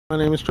My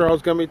name is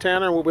Charles Gumby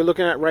Tanner, and what we're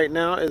looking at right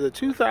now is a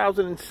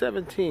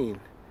 2017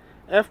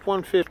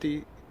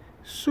 F-150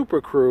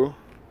 Supercrew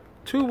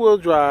two-wheel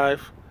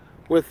drive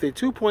with the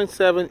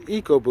 2.7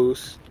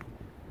 Ecoboost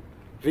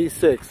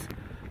V6.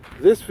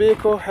 This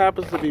vehicle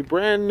happens to be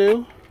brand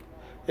new.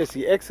 It's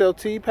the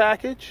XLT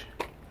package,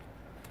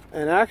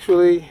 and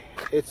actually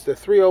it's the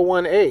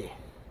 301A.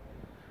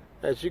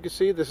 As you can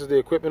see, this is the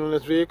equipment on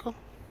this vehicle,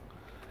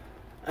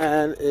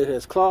 and it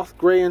has cloth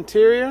gray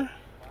interior,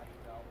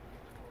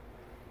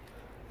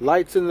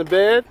 lights in the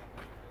bed,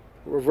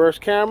 reverse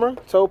camera,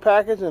 tow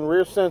package, and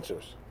rear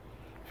sensors.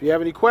 If you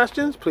have any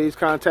questions, please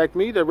contact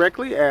me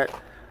directly at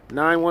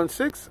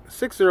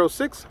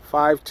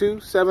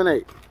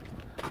 916-606-5278.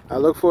 I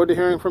look forward to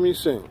hearing from you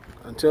soon.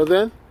 Until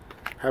then,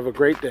 have a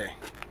great day.